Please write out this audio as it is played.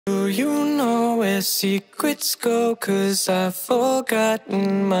you know where secrets go? 'Cause I've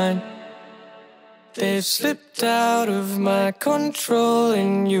forgotten mine. They've slipped out of my control,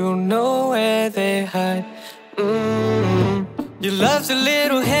 and you know where they hide. Your love's a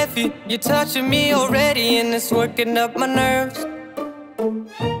little heavy, you're touching me already, and it's working up my nerves.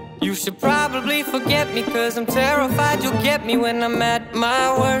 You should probably forget me, 'cause I'm terrified you'll get me when I'm at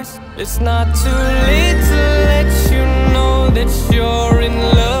my worst. It's not too late to let you know that you're in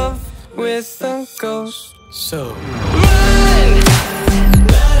love with a ghost. So run!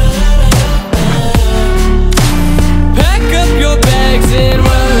 Pack up your bags and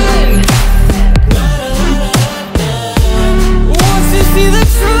run. Once you see the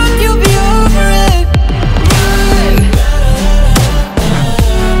truth, you'll be over it. Run!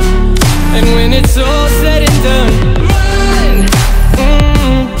 And when it's all said and done, run!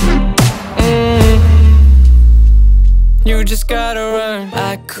 You just gotta run.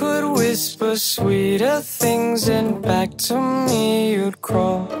 I could whisper sweeter things, and back to me you'd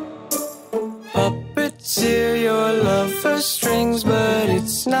crawl. Puppeteer your love for strings, but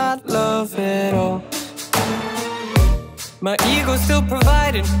it's not love at all. My ego's still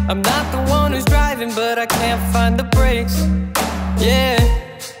providing, I'm not the one who's driving, but I can't find the brakes. Yeah,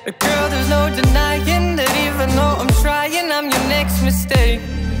 girl, there's no denying that even though I'm trying, I'm your next mistake.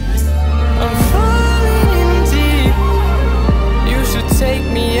 I'm falling in deep, you should take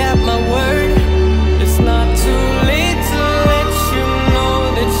me at my word. It's not too late to let you know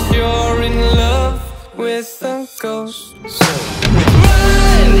that you're in love with a ghost. So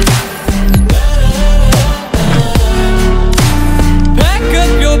run! Pack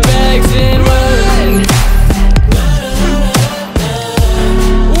up your bags and run.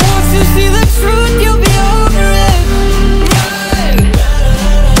 Once you see the truth, you'll be over it. Run!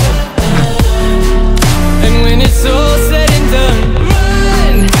 And when it's all said and done,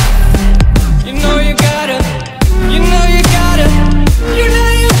 run! You know you gotta, you know you gotta, you know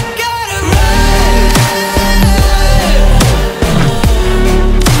you gotta run!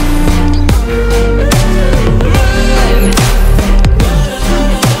 Run!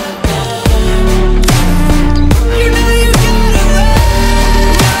 You know you gotta run!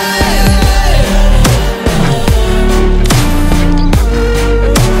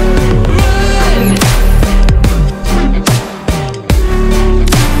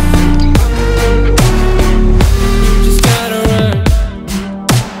 You just gotta run.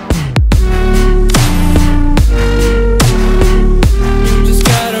 You just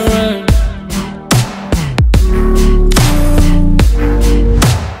gotta run.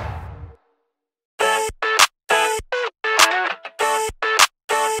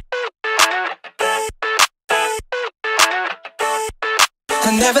 I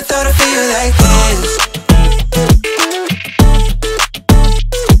never thought I'd feel like this.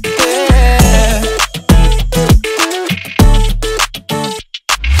 Yeah.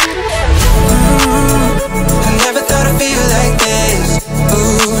 I never thought I'd feel like this.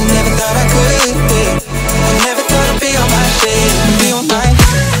 Ooh, never thought I could. I never thought I'd be on my shit, be on mine.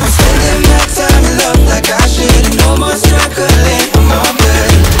 I'm spending my time in love like I should. No more struggling, I'm all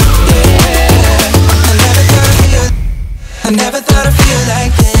good. Yeah. I never thought I'd feel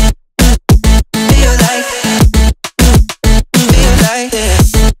like this. Feel like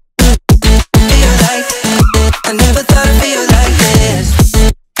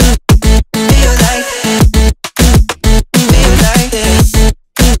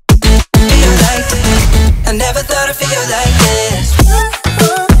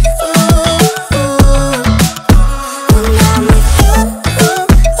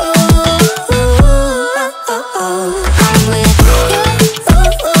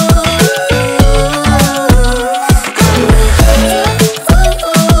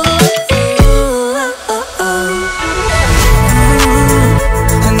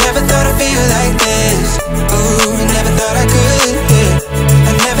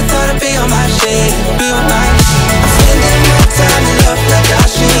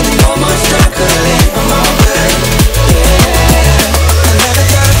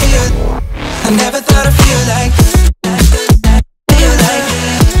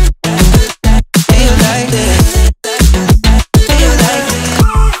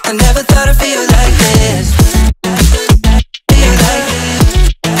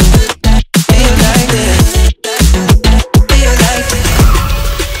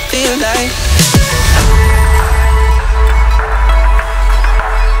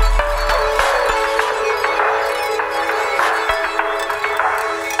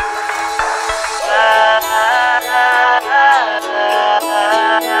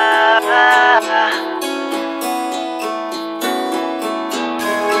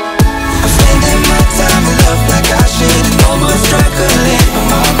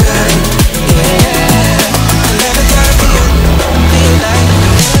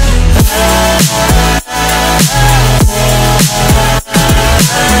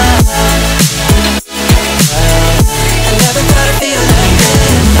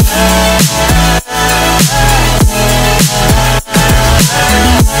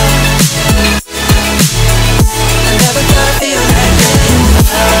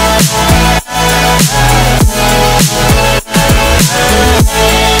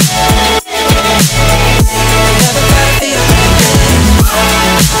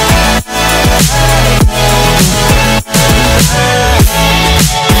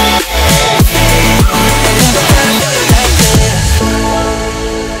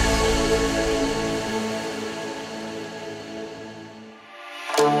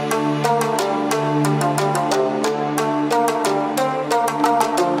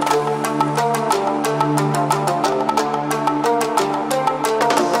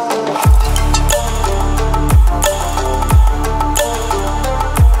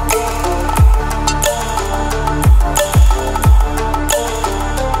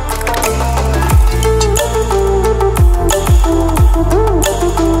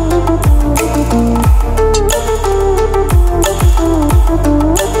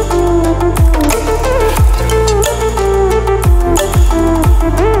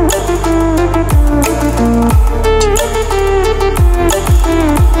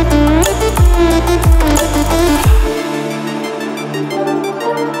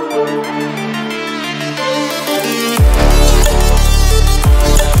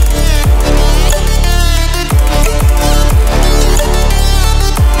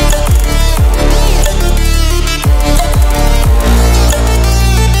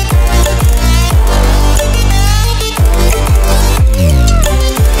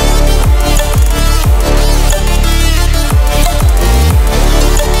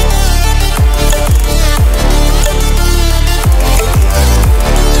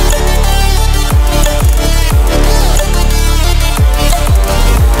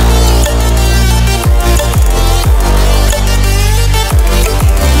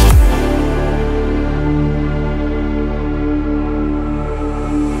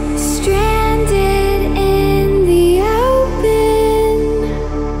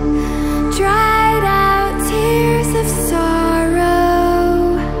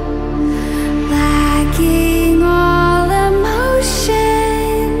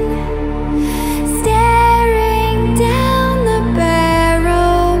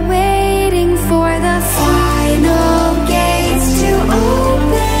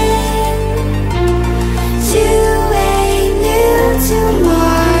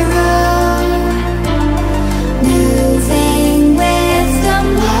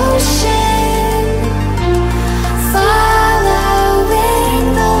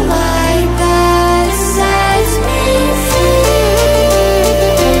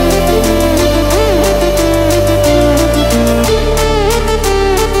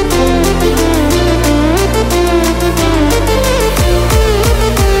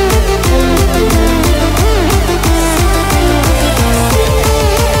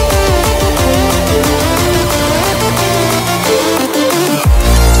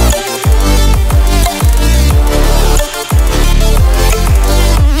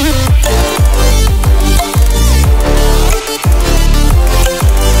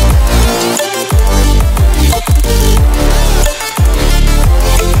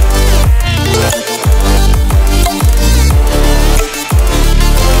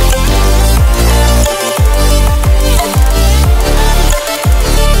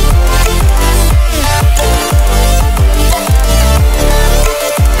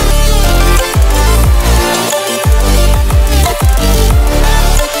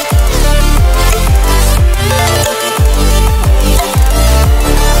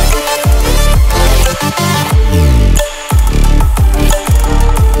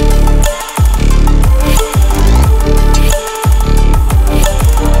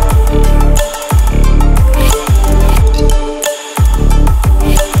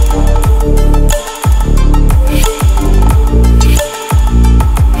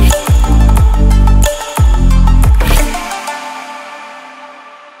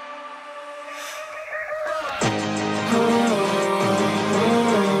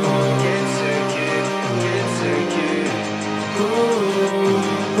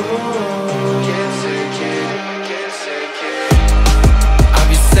Can't take it, can't take it. I'll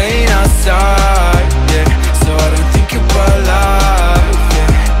be staying outside, yeah, so I don't think about life, yeah.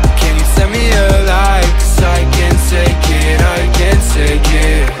 Can you send me a light? 'Cause I can't take it, I can't take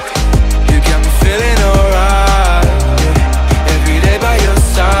it. You got me feeling alright, yeah. Every day by your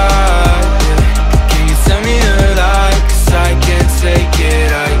side, yeah. Can you send me a light? 'Cause I can't take it,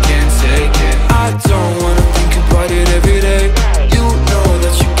 I can't take it. I don't wanna think about it every day. You know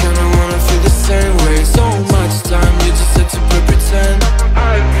that you kinda wanna feel the same way. So much time, you just had to pretend.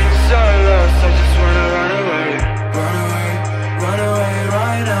 I've been so lost, I just wanna run away. Run away, run away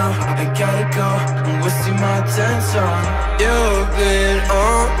right now. I gotta go, I'm wasting my attention. You've been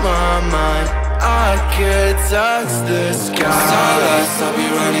on my mind, I could touch the sky. Starlights, I'll be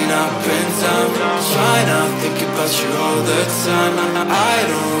running up and down, trying to think about you all the time. I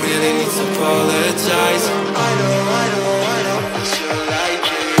don't really need to apologize. I know